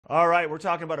All right, we're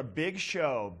talking about a big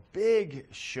show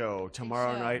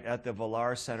tomorrow night at the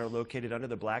Vilar Center, located under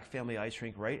the Black Family Ice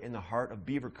Rink right in the heart of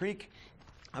Beaver Creek.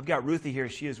 I've got Ruthie here.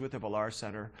 She is with the Vilar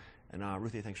Center. And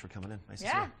Ruthie, thanks for coming in. Nice to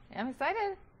see you. Yeah, I'm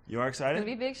excited. You are excited? It's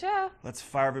going to be a big show. Let's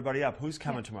fire everybody up. Who's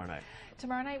coming tomorrow night?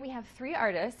 Tomorrow night we have 3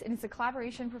 artists, and it's a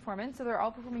collaboration performance, so they're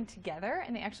all performing together,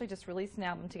 and they actually just released an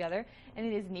album together. And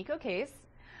it is Nico Case,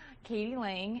 Katie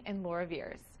Lang, and Laura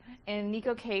Veers. And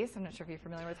Nico Case, I'm not sure if you're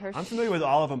familiar with her. I'm familiar with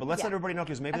all of them, but let's let everybody know,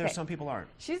 because maybe there's some people aren't.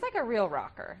 She's like a real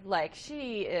rocker. Like,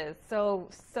 she is so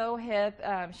hip.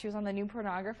 She was on the New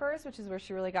Pornographers, which is where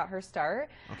she really got her start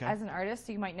as an artist,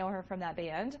 so you might know her from that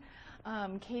band.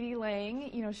 Katie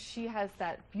Lang, you know, she has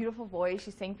that beautiful voice.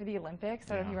 She sang for the Olympics.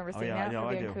 I don't know if you remember seeing that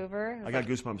for Vancouver. I got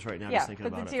goosebumps right now just thinking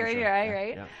about it. Puts a tear in your eye,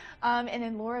 right? And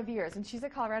then Laura Veers, and she's a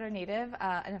Colorado native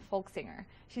and a folk singer.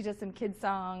 She does some kid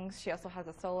songs. She also has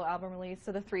a solo album release.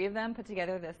 So the 3 of them put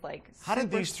together this like How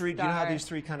did these 3, do you know how these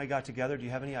 3 kind of got together? Do you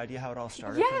have any idea how it all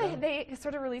started? Yeah, they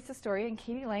sort of released a story, and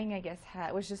Katie Lang, I guess,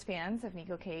 was just fans of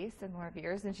Nico Case and Laura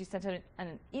Veers, and she sent an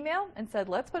email and said,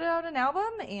 let's put out an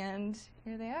album, and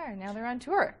here they are. Now they're on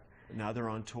tour. Now they're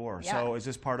on tour. Yeah. So is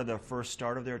this part of the first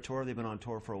start of their tour? They've been on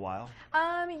tour for a while?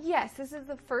 Yes, this is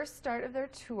the first start of their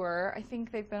tour. I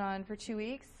think they've been on for 2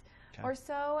 weeks or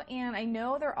so, and I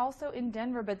know they're also in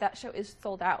Denver, but that show is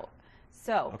sold out.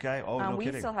 So no we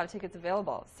kidding. still have tickets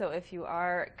available. So if you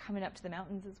are coming up to the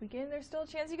mountains this weekend, there's still a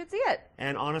chance you could see it.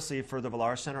 And honestly, for the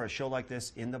Vilar Center, a show like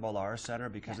this in the Vilar Center,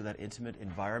 because of that intimate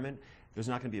environment, there's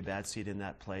not going to be a bad seat in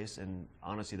that place. And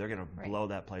honestly, they're going to blow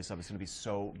that place up. It's going to be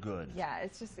so good. Yeah,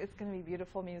 it's going to be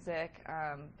beautiful music.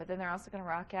 But then they're also going to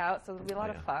rock out, so it'll be a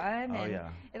lot of fun. And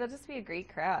it'll just be a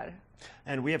great crowd.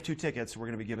 And we have 2 tickets we're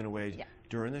going to be giving away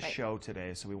during the show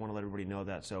today, so we want to let everybody know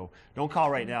that. So don't call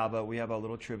right now, but we have a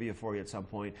little trivia for you at some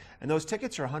point. And those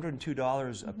tickets are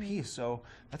 $102 a piece, so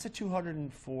that's a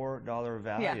 $204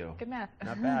 value. Yeah, good math.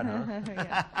 Not bad, huh?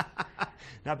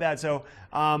 Not bad. So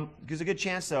there's a good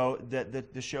chance, though,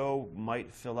 that the show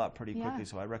might fill up pretty quickly.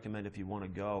 So I recommend, if you want to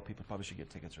go, people probably should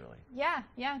get tickets early. Yeah,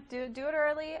 do it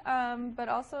early. But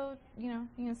also, you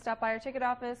can stop by our ticket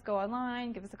office, go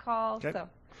online, give us a call. So.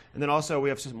 And then also, we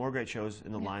have some more great shows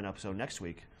in the lineup. So next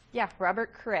week. Yeah,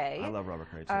 Robert Cray. I love Robert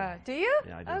Cray, too. Do you?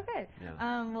 Yeah, I do. Oh, good.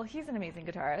 Yeah. Well, he's an amazing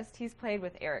guitarist. He's played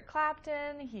with Eric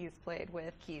Clapton. He's played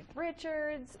with Keith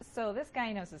Richards. So this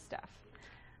guy knows his stuff.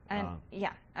 And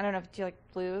I don't know if you like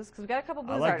blues, because we've got a couple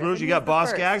blues artists. I like blues. You got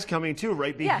Boss Gags coming, too,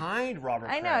 right behind Robert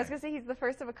Cray. I know. I was going to say he's the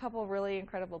first of a couple really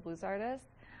incredible blues artists.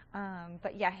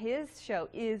 But yeah, his show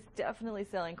is definitely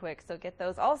selling quick. So get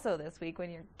those also this week when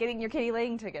you're getting your Katie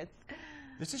Lang tickets.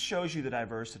 This just shows you the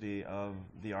diversity of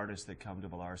the artists that come to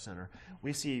Vilar Center.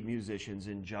 We see musicians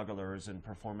and jugglers and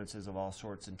performances of all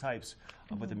sorts and types,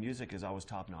 but the music is always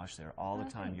top-notch there all the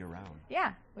time, year-round.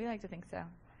 Yeah, we like to think so.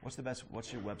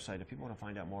 What's your website if people want to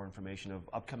find out more information of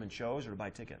upcoming shows or to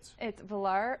buy tickets? It's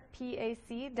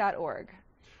vilarpac.org.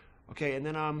 Okay, and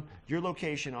then your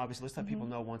location, obviously, let's let people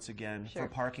know once again for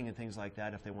parking and things like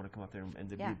that if they want to come up there and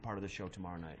be part of the show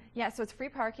tomorrow night. Yeah, so it's free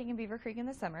parking in Beaver Creek in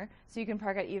the summer, so you can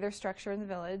park at either structure in the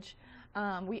village.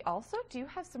 We also do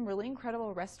have some really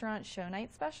incredible restaurant show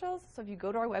night specials. So if you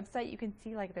go to our website, you can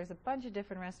see there's a bunch of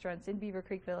different restaurants in Beaver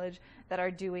Creek Village that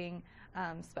are doing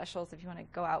specials if you want to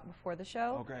go out before the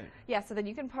show. Oh, great. Yeah, so then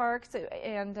you can park,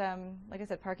 and like I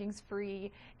said, parking's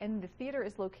free, and the theater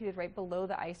is located right below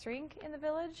the ice rink in the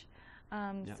village.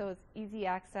 So it's easy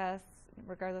access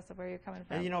regardless of where you're coming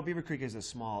from. And Beaver Creek is a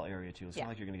small area too. It's not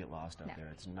like you're going to get lost out there.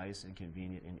 It's nice and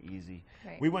convenient and easy.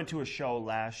 We went to a show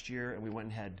last year, and we went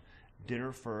and had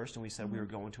dinner first, and we said we were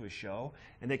going to a show,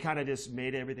 and they kind of just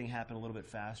made everything happen a little bit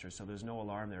faster, so there's no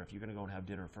alarm there. If you're going to go and have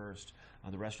dinner first,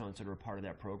 the restaurants that are a part of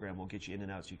that program will get you in and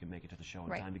out so you can make it to the show in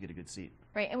time to get a good seat.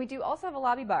 Right, and we do also have a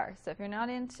lobby bar, so if you're not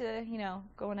into,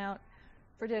 going out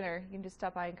for dinner, you can just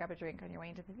stop by and grab a drink on your way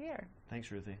into the theater.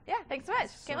 Thanks, Ruthie. Yeah, thanks so much.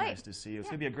 Can't wait. Nice to see you. It's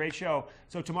going to be a great show.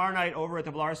 So tomorrow night over at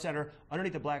the Vilar Center,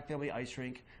 underneath the Black Family Ice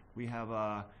Rink, we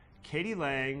have Katie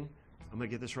Lang. I'm going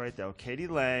to get this right, though. Katie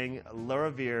Lang, Laura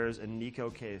Veers, and Nico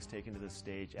Case taken to the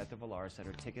stage at the Vilar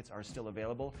Center. Tickets are still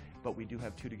available, but we do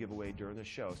have 2 to give away during the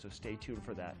show, so stay tuned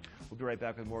for that. We'll be right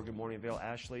back with more Good Morning Vail.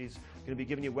 Ashley's going to be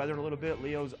giving you weather in a little bit.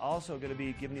 Leo's also going to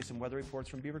be giving you some weather reports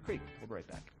from Beaver Creek. We'll be right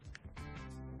back.